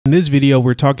In this video,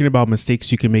 we're talking about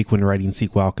mistakes you can make when writing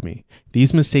SQLAlchemy.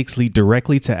 These mistakes lead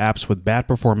directly to apps with bad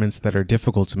performance that are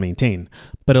difficult to maintain.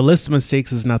 But a list of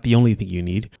mistakes is not the only thing you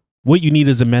need. What you need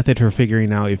is a method for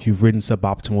figuring out if you've written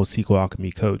suboptimal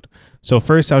SQLAlchemy code. So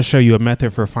first, I'll show you a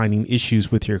method for finding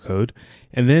issues with your code,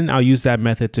 and then I'll use that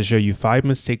method to show you 5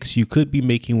 mistakes you could be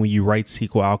making when you write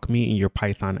SQLAlchemy in your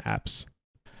Python apps.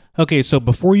 Okay, so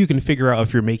before you can figure out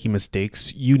if you're making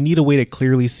mistakes, you need a way to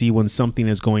clearly see when something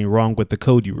is going wrong with the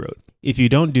code you wrote. If you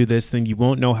don't do this, then you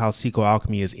won't know how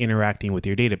SQLAlchemy is interacting with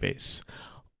your database.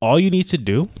 All you need to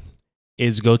do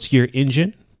is go to your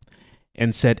engine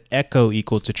and set echo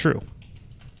equal to true.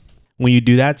 When you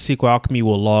do that, SQLAlchemy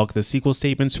will log the SQL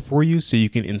statements for you so you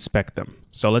can inspect them.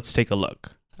 So let's take a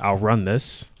look. I'll run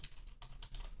this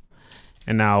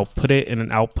and I'll put it in an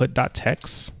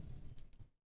output.txt.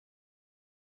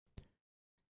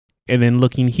 And then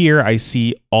looking here, I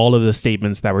see all of the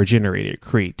statements that were generated: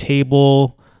 create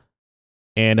table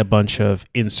and a bunch of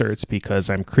inserts, because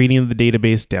I'm creating the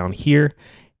database down here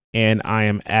and I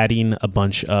am adding a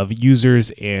bunch of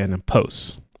users and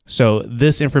posts. So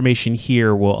this information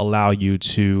here will allow you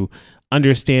to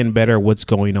understand better what's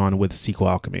going on with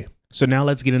SQLAlchemy. So now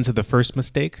let's get into the first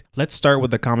mistake. Let's start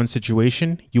with a common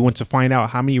situation. You want to find out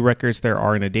how many records there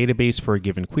are in a database for a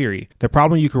given query. The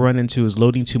problem you can run into is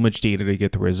loading too much data to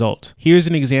get the result. Here's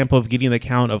an example of getting the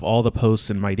count of all the posts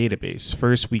in my database.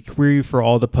 First, we query for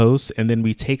all the posts and then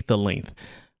we take the length.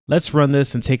 Let's run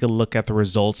this and take a look at the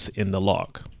results in the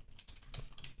log.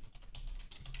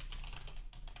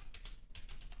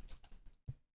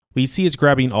 We see it's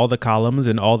grabbing all the columns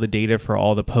and all the data for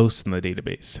all the posts in the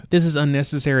database. This is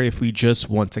unnecessary if we just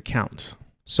want to count.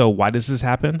 So why does this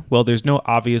happen? Well, there's no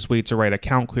obvious way to write a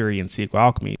count query in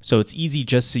SQLAlchemy, so it's easy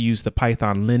just to use the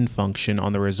Python len function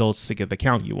on the results to get the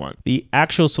count you want. The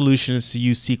actual solution is to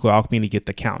use SQLAlchemy to get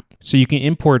the count. So you can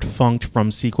import funct from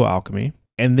SQLAlchemy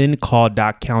and then call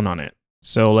 .count on it.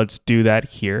 So let's do that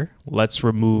here. Let's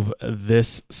remove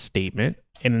this statement.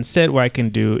 And instead what I can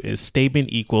do is statement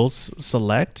equals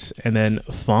select and then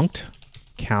funct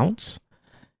count.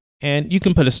 And you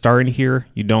can put a star in here.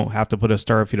 You don't have to put a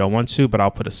star if you don't want to, but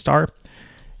I'll put a star.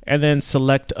 And then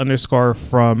select underscore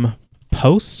from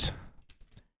post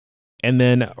and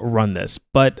then run this.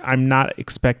 But I'm not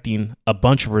expecting a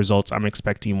bunch of results. I'm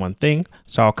expecting one thing.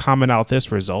 So I'll comment out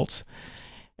this result.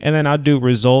 And then I'll do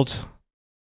result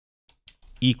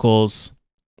equals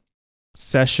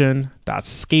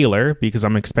session.scalar, because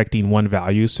I'm expecting one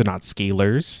value, so not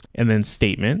scalars, and then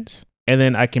statement, and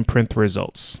then I can print the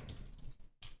results.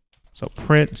 So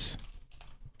print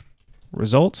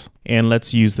result, and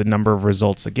let's use the number of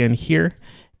results again here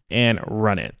and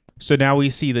run it. So now we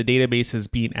see the database is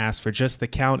being asked for just the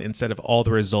count instead of all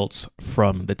the results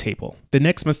from the table. The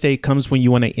next mistake comes when you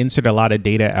want to insert a lot of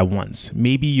data at once.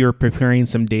 Maybe you're preparing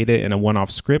some data in a one-off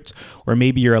script, or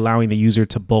maybe you're allowing the user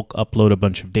to bulk upload a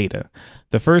bunch of data.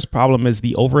 The first problem is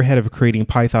the overhead of creating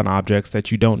Python objects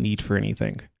that you don't need for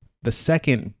anything. The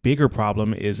second bigger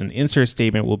problem is an insert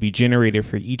statement will be generated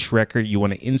for each record you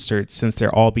want to insert, since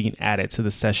they're all being added to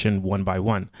the session one by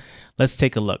one. Let's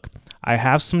take a look. I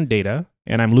have some data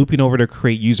and I'm looping over to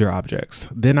create user objects.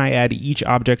 Then I add each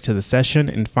object to the session,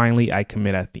 and finally I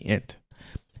commit at the end.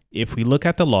 If we look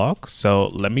at the log, so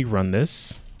let me run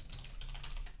this,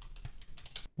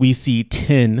 we see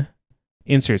 10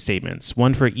 insert statements,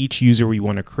 one for each user we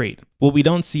want to create. What we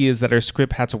don't see is that our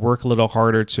script had to work a little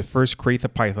harder to first create the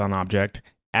Python object,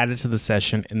 add it to the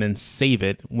session, and then save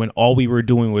it, when all we were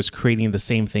doing was creating the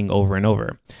same thing over and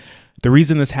over. The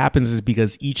reason this happens is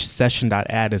because each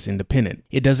session.add is independent.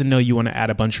 It doesn't know you want to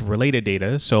add a bunch of related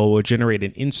data, so it will generate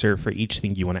an insert for each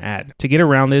thing you want to add. To get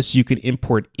around this, you can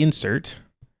import insert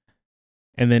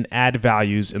and then add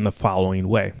values in the following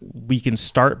way. We can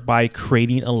start by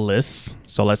creating a list.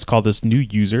 So let's call this new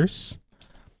users.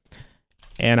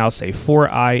 And I'll say for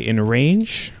I in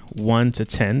range 1 to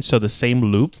 10, so the same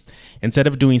loop. Instead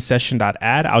of doing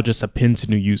session.add, I'll just append to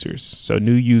new users. So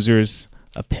new users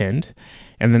append.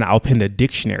 And then I'll append a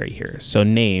dictionary here. So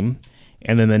name,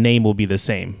 and then the name will be the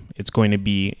same. It's going to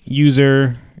be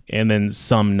user and then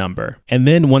some number. And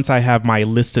then once I have my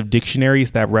list of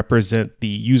dictionaries that represent the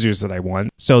users that I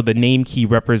want, so the name key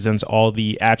represents all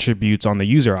the attributes on the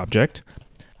user object,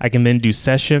 I can then do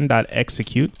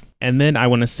session.execute. And then I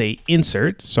want to say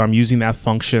insert. So I'm using that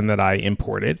function that I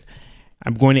imported.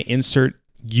 I'm going to insert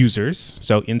users.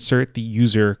 So insert the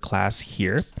user class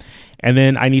here. And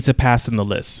then I need to pass in the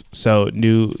list. So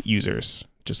new users,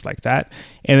 just like that.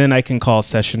 And then I can call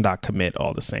session.commit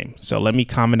all the same. So let me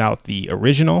comment out the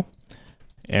original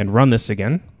and run this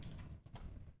again.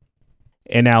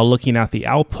 And now looking at the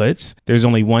output, there's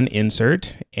only one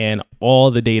insert and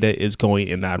all the data is going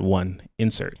in that one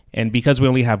insert. And because we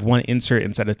only have one insert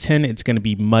instead of 10, it's going to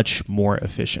be much more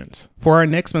efficient. For our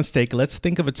next mistake, let's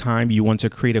think of a time you want to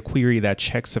create a query that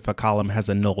checks if a column has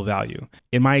a null value.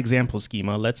 In my example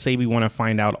schema, let's say we want to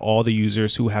find out all the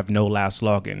users who have no last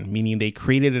login, meaning they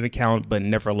created an account but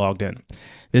never logged in.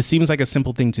 This seems like a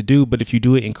simple thing to do, but if you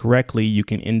do it incorrectly, you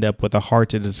can end up with a hard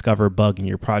to discover bug in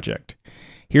your project.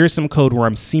 Here's some code where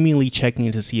I'm seemingly checking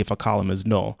to see if a column is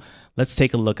null. Let's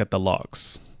take a look at the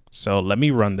logs. So let me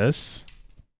run this.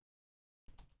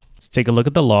 Let's take a look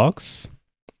at the logs.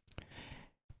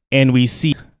 And we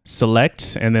see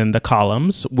select and then the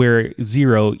columns where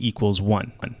 0 equals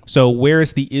 1. So where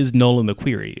is the is null in the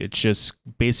query? It's just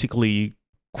basically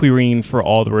querying for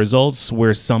all the results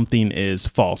where something is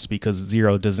false because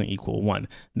 0 doesn't equal 1.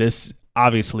 This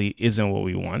obviously isn't what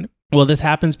we want. Well, this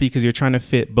happens because you're trying to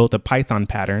fit both a Python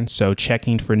pattern, so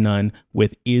checking for none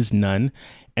with is none,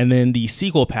 and then the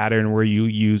SQL pattern where you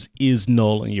use is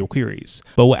null in your queries.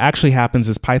 But what actually happens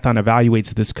is Python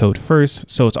evaluates this code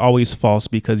first, so it's always false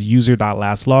because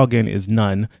user.lastLogin is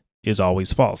none is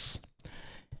always false.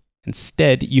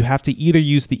 Instead, you have to either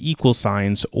use the equal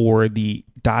signs or the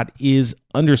 .is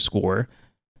underscore.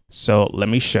 So let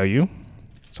me show you.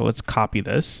 So let's copy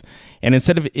this. And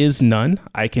instead of is none,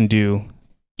 I can do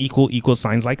equal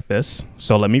signs like this.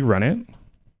 So let me run it.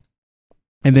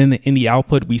 And then in the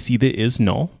output, we see the is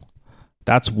null.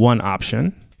 That's one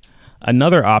option.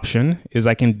 Another option is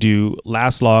I can do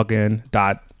last login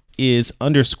dot is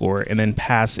underscore and then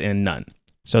pass in none.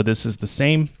 So this is the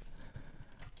same.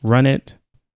 Run it.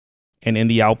 And in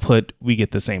the output, we get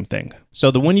the same thing.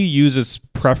 So the one you use is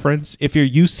preference. If you're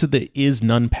used to the is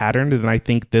none pattern, then I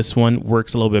think this one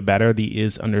works a little bit better, the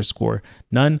is underscore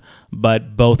none,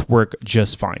 but both work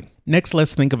just fine. Next,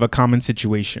 let's think of a common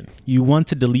situation. You want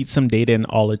to delete some data in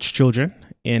all its children.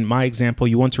 In my example,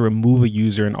 you want to remove a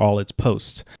user in all its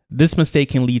posts. This mistake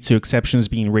can lead to exceptions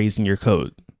being raised in your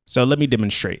code. So let me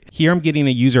demonstrate. Here I'm getting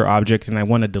a user object and I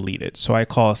want to delete it. So I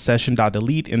call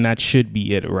session.delete and that should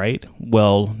be it, right?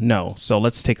 Well, no. So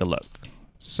let's take a look.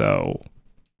 So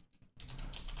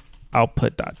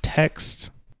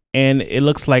output.text, and it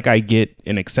looks like I get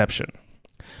an exception.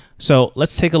 So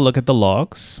let's take a look at the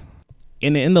logs.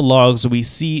 And in the logs, we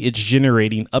see it's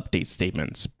generating update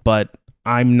statements, but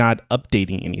I'm not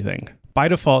updating anything. By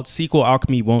default,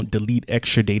 SQLAlchemy won't delete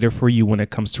extra data for you when it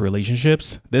comes to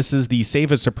relationships. This is the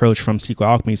safest approach from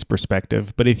SQLAlchemy's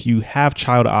perspective, but if you have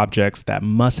child objects that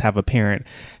must have a parent,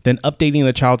 then updating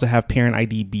the child to have parent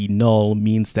ID be null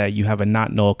means that you have a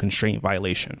not null constraint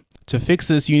violation. To fix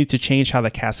this, you need to change how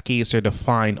the cascades are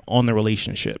defined on the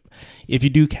relationship. If you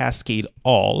do cascade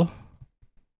all,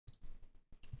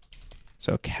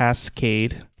 so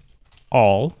cascade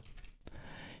all,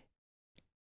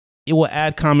 it will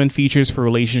add common features for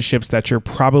relationships that you're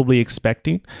probably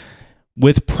expecting,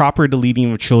 with proper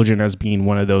deleting of children as being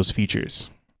one of those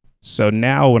features. So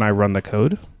now when I run the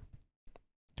code,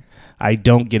 I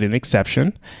don't get an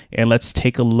exception. And let's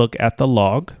take a look at the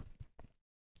log.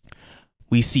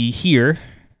 We see here,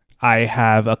 I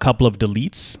have a couple of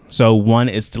deletes. So one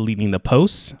is deleting the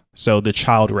posts, so the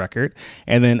child record,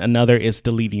 and then another is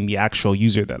deleting the actual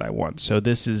user that I want. So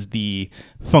this is the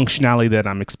functionality that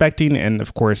I'm expecting. And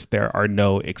of course, there are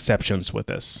no exceptions with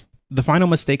this. The final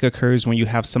mistake occurs when you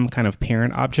have some kind of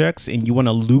parent objects and you want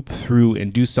to loop through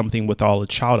and do something with all the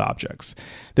child objects.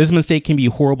 This mistake can be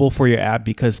horrible for your app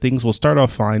because things will start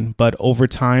off fine, but over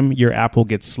time, your app will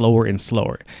get slower and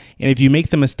slower. And if you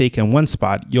make the mistake in one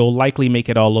spot, you'll likely make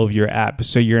it all over your app,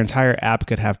 so your entire app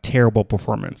could have terrible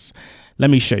performance. Let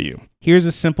me show you. Here's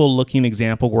a simple looking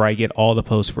example where I get all the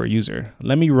posts for a user.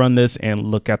 Let me run this and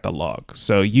look at the log.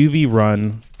 So uv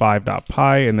run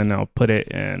 5.py, and then I'll put it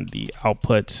in the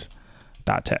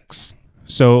output.text.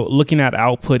 So looking at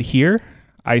output here,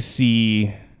 I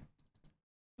see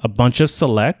a bunch of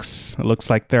selects. It looks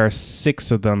like there are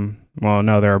 6 of them. Well,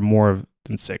 no, there are more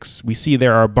than 6. We see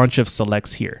there are a bunch of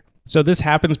selects here. So this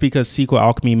happens because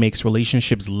SQLAlchemy makes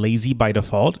relationships lazy by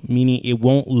default, meaning it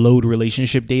won't load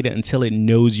relationship data until it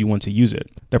knows you want to use it.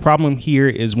 The problem here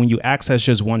is when you access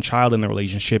just one child in the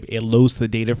relationship, it loads the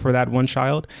data for that one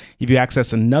child. If you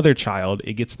access another child,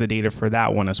 it gets the data for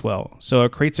that one as well. So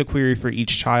it creates a query for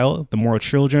each child. The more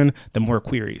children, the more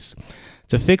queries.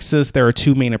 To fix this, there are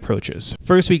 2 main approaches.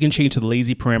 First, we can change to the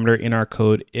lazy parameter in our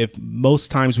code if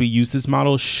most times we use this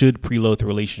model should preload the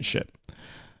relationship.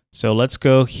 So let's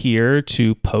go here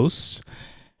to posts,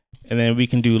 and then we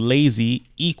can do lazy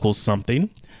equals something.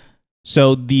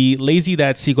 So the lazy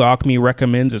that SQLAlchemy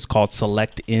recommends is called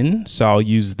select in. So I'll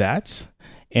use that.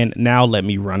 And now let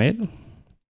me run it.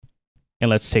 And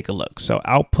let's take a look. So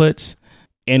output,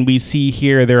 and we see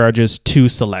here there are just two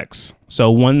selects. So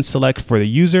one select for the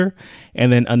user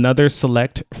and then another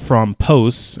select from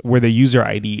posts where the user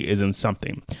ID is in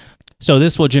something. So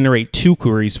this will generate two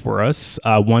queries for us,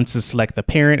 one to select the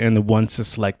parent and the one to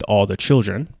select all the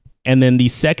children. And then the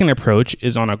second approach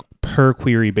is on a per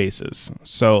query basis.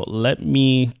 So let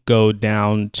me go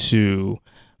down to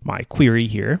my query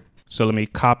here. So let me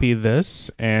copy this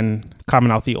and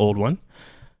comment out the old one.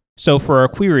 So for our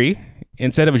query,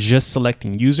 instead of just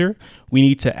selecting user, we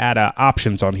need to add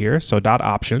options on here. So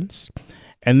 .options.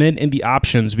 And then in the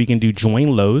options, we can do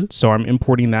join load. So I'm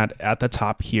importing that at the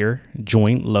top here,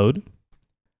 join load.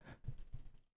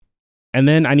 And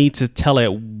then I need to tell it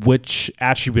which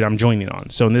attribute I'm joining on.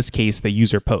 So in this case, the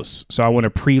user posts. So I want to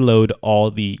preload all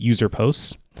the user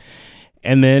posts.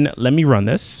 And then let me run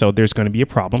this. So there's going to be a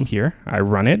problem here. I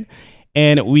run it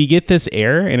and we get this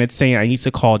error and it's saying I need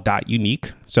to call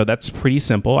 .unique. So that's pretty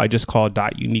simple. I just call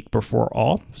 .unique before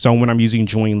all. So when I'm using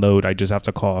join load, I just have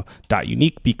to call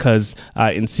 .unique because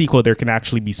in SQL, there can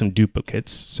actually be some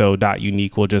duplicates. So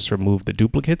 .unique will just remove the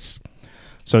duplicates.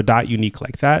 So .unique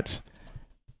like that.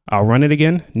 I'll run it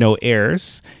again, no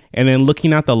errors. And then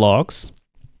looking at the logs,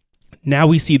 now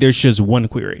we see there's just one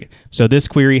query. So this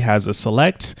query has a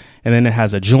select and then it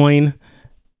has a join,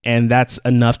 and that's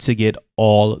enough to get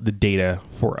all the data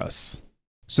for us.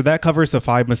 So that covers the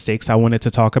 5 mistakes I wanted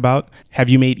to talk about. Have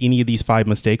you made any of these 5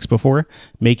 mistakes before?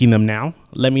 Making them now?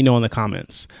 Let me know in the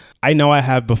comments. I know I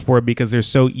have before because they're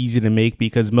so easy to make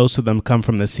because most of them come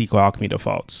from the SQLAlchemy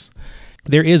defaults.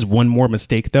 There is one more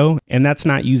mistake though, and that's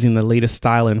not using the latest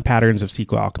style and patterns of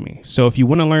SQLAlchemy. So if you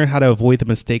want to learn how to avoid the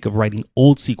mistake of writing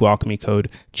old SQLAlchemy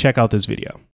code, check out this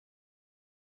video.